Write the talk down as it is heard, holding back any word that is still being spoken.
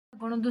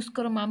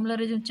गणदुष्कर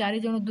मामलें जो 4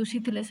 जन दोषी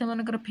थे से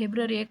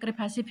फेब्रुआरी 1 रे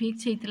फांसी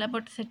फिक्स होता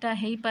बट सेटा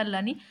हो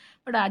पारानी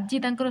बट आज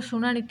तक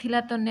शुणाणी थिला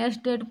तो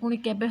नेक्स्ट डेट पुणी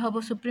केबे हम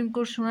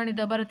सुप्रीमकोर्ट शुणाणी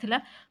देवार थिला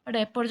बट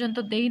एपर्यंत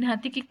देना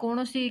कि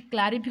कौन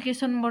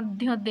क्लारिफिकेशन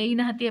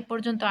देना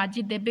एपर्यंत आज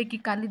देवे कि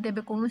काली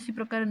देवे कौन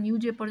प्रकार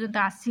न्यूज एपर्यंत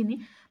आसीनी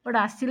बट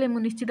आसिले मु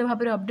निश्चित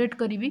भाव में अपडेट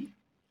करी।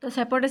 तो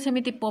सेपटे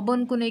सेमिति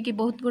पवन को लेकिन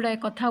बहुत गुड़ाए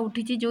कथा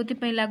उठी जो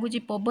लगुच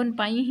पवन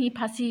ही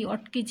फांसी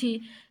अटकी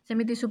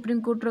सेमिति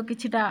सुप्रीमकोर्टर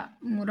किछिटा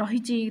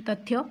रही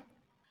तथ्य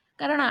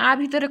कारण आ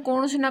भितर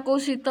कौन ना कौन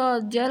तो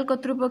जेल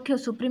कर्तृपक्ष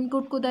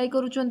सुप्रीमकोर्ट को दायी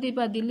करुँच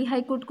दिल्ली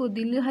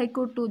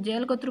हाइकोर्ट टू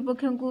जेल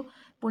कर्तृपक्ष को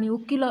पुणी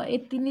वकिल ए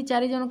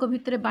 3-4 जन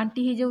भितर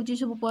बांटी हो जाऊँगी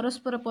सब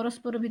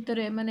परस्पर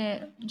भितर माने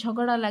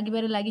झगड़ा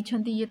लगे लगी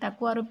ये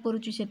ताकू आरोप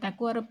करुच्ची से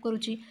ताकू आरोप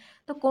करुच्ची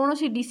तो कौन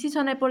सी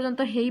डिसीजन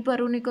एपर्यंत हो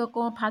पारुनी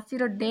कौन फांसी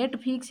डेट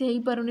फिक्स हो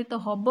पारुनी तो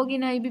हम कि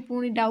ना भी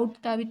पुणी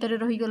डाउट ता भितर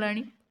रहीगला।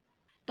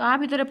 तो आ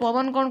भितर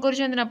पवन कौन कर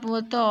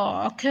तो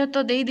अक्षय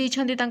तो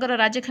देकर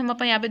राजक्षमा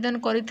आवेदन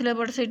करते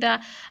बट सेटा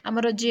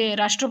आमर जे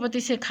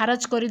राष्ट्रपति से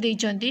खारज कर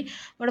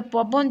बट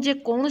पवन जे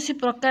कौन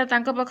प्रकार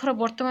पाखर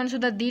बर्तमान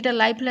सुधा 2टा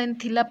लाइफ लाइन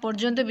थिला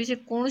पर्यंत भी से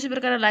कौन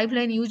प्रकार लाइफ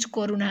लाइन यूज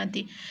करूना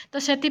तो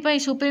से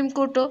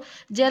सुप्रीमकोर्ट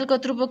जेल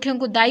कर्तृपक्ष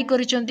को दायी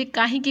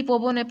कहीं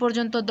पवन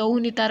एपर्यंत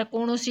दौनी तार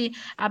कौन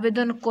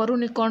आवेदन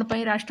करूनी कौन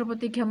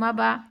राष्ट्रपति क्षमा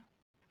बा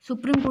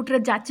सुप्रीमकोर्ट रे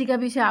जाचिका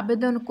भी से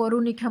आवेदन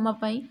करूनी क्षमा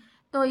पाई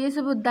तो ये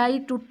सब दायी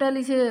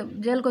टोटाली से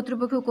जेल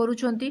कर्तृपक्ष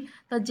करुँच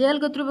तो जेल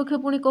कर्तृपक्ष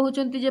पुणी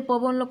कहते जे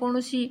पवन कौन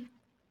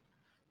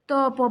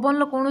तो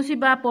पवन कौन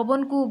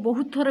पवन को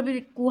बहुत थर भी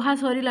कुहा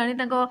सरिला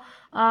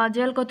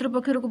जेल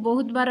कर्तृपक्ष को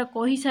बहुत बार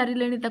कही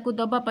सारे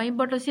दवापाई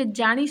बट से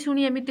जानी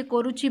शुणी एमती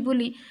करुच्ची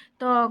बोली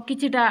तो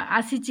किछिटा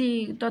आसीची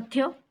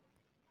तथ्य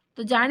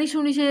तो जानी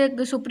शुणी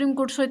से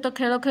सुप्रीमकोर्ट सहित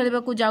खेल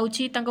खेलवाक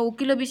जाऊँगी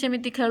वकिल भी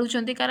सेमती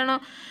खेलुंट कारण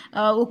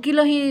वकिल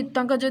ही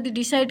जदि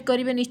डिसाइड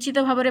करेंगे निश्चित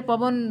भाव में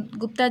पवन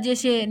गुप्ता जी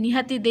से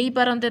निहाती दे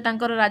पारते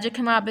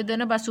राजक्षमा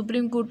आवेदन बा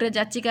सुप्रीमकोर्ट रे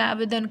जाचिका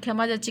आवेदन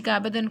क्षमा जाचिका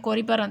आवेदन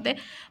करें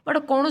बट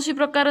कौन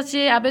प्रकार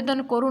से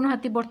आवेदन करूना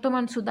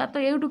बर्तमान सुधा तो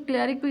यूँ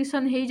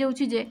क्लारिफिकेशन हो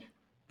जाऊँगी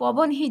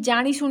पवन ही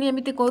जानी शुणी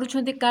एमती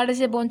करुँच कार्ड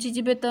से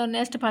बंचीजे तो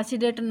नेक्स्ट फांसी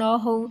डेट न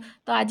हो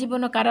तो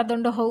आजीवन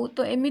कारादंड हो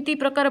तो एमती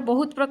प्रकार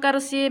बहुत प्रकार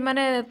सी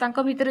माने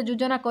भितर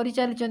योजना कर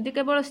चली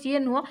केवल सी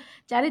नुह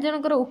 4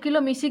 जनकर वकिल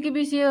मिसिकी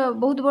भी सी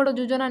बहुत बड़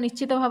योजना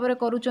निश्चित भाव में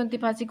करुँच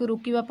फांसी को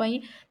रोकवाई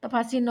तो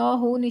फांसी न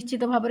हो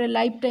निश्चित भाव में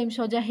लाइफ टाइम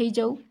सजा हो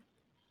जाऊ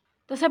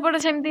तो सेपटे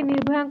सेमती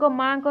निर्भया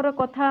माँ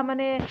कथा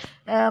माने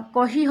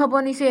कही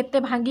हबनी से एते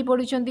भांगी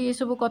पड़ी ये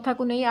सब कथा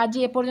को नहीं आज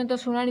एपर्यंत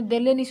शुणाणी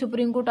देलेनी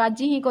सुप्रीमकोर्ट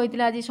आज ही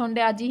कहते आज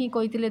संडे आज ही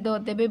कहते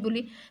देवे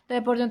बोली तो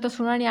एपर्यंत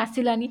शुणाणी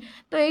आसिलानी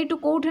तो यू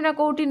कौटी ना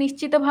कौटी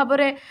निश्चित भाव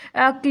में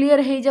क्लीयर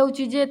हो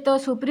जाऊँगी जे तो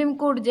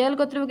सुप्रीमकोर्ट जेल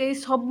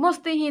कर्तृपक्ष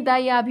समस्ते ही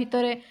दायी आ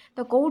भितर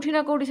तो कौटी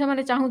ना कौटी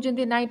से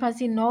चाहूँगी नाई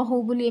फांसी न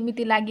हो बोली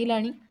एमती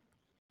लगिलानी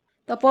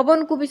तो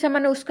पवन को भी से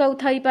उस्काउ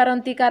थाई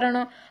पारती कारण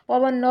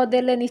पवन न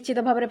देले निश्चित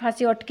भाव में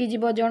फांसी अटकी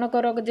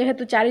जनकर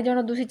जेहेतु 4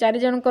 जन दोषी 4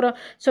 जनकर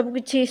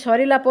सबकि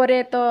सरला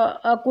तो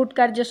कोर्ट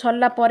कार्य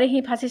सरला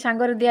ही फांसी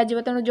सांगरे दिज्व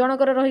तेणु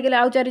जनकर रहीगले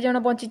आउ 4 जन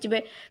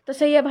बंचीजे तो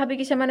से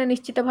भाविकी से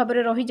निश्चित भाव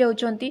में रही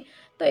जाउछंती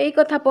तो यही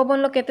कथा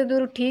पवन केते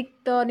दूर ठीक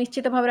तो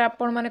निश्चित भाव में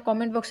आपण मैंने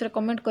कमेंट बॉक्स रे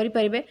कमेंट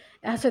करेंगे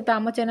यह सहित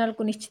आम चैनल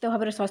को निश्चित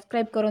भाव में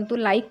सब्सक्राइब करूँ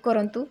लाइक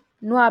करूँ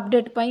नुआ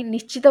अपडेट पाई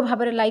निश्चित भाव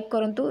में लाइक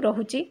करूँ।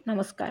 रहुची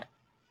नमस्कार।